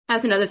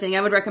That's another thing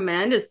I would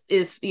recommend is,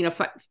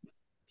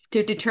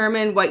 to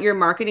determine what your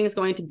marketing is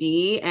going to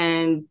be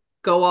and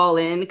go all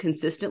in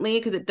consistently,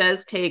 because it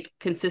does take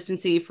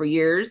consistency for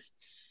years.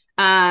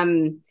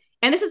 And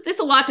this is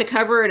a lot to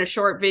cover in a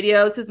short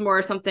video. This is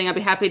more something I'd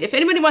be happy to, if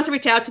anybody wants to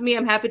reach out to me,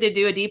 I'm happy to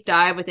do a deep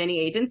dive with any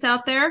agents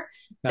out there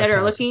that That's are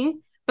awesome.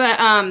 looking. But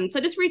so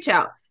just reach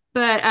out.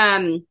 But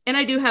and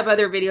I do have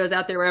other videos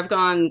out there where I've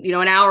gone,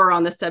 an hour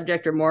on the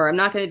subject or more. I'm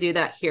not going to do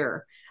that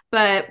here.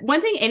 But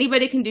one thing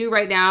anybody can do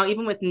right now,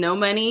 even with no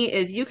money,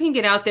 is you can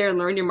get out there and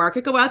learn your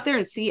market. Go out there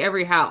and see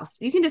every house.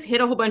 You can just hit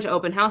a whole bunch of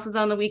open houses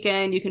on the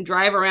weekend. You can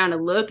drive around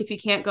and look if you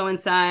can't go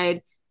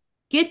inside.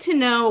 Get to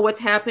know what's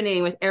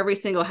happening with every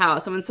single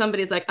house. And when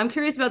somebody's like, I'm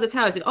curious about this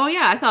house, like, oh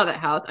yeah, I saw that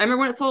house. I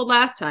remember when it sold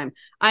last time.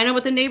 I know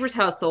what the neighbor's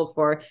house sold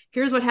for.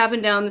 Here's what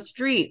happened down the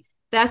street.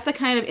 That's the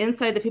kind of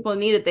insight that people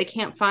need that they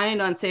can't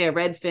find on, say, a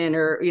Redfin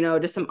or,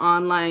 just some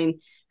online.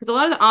 Because a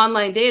lot of the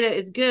online data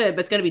is good, but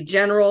it's going to be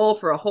general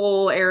for a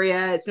whole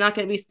area. It's not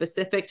going to be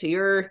specific to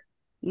your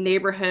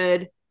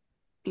neighborhood,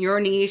 your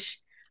niche.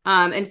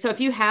 And so if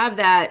you have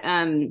that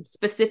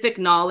specific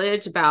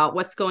knowledge about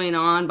what's going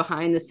on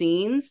behind the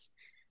scenes,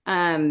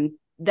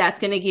 that's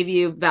going to give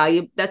you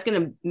value. That's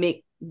going to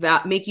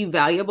make you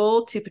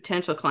valuable to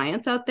potential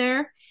clients out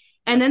there.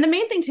 And then the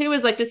main thing too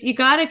is like, just, you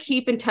got to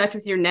keep in touch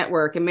with your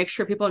network and make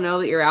sure people know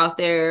that you're out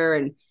there,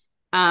 and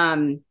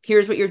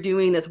here's what you're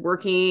doing that's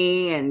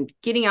working, and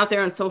getting out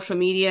there on social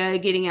media,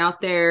 getting out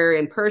there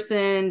in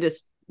person,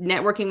 just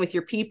networking with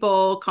your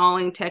people,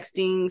 calling,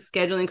 texting,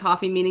 scheduling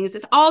coffee meetings.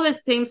 It's all the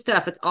same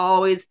stuff. It's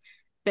always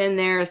been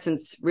there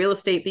since real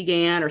estate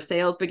began or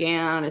sales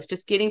began. It's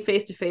just getting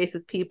face to face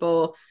with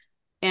people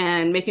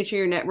and making sure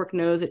your network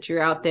knows that you're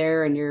out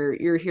there and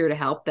you're here to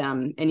help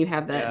them, and you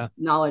have that Yeah.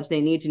 knowledge they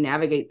need to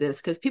navigate this,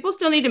 because people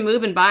still need to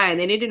move and buy, and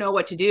they need to know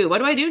what to do. What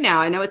do I do now?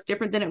 I know it's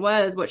different than it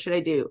was. What should I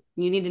do?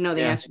 You need to know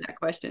the Yeah. answer to that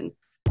question.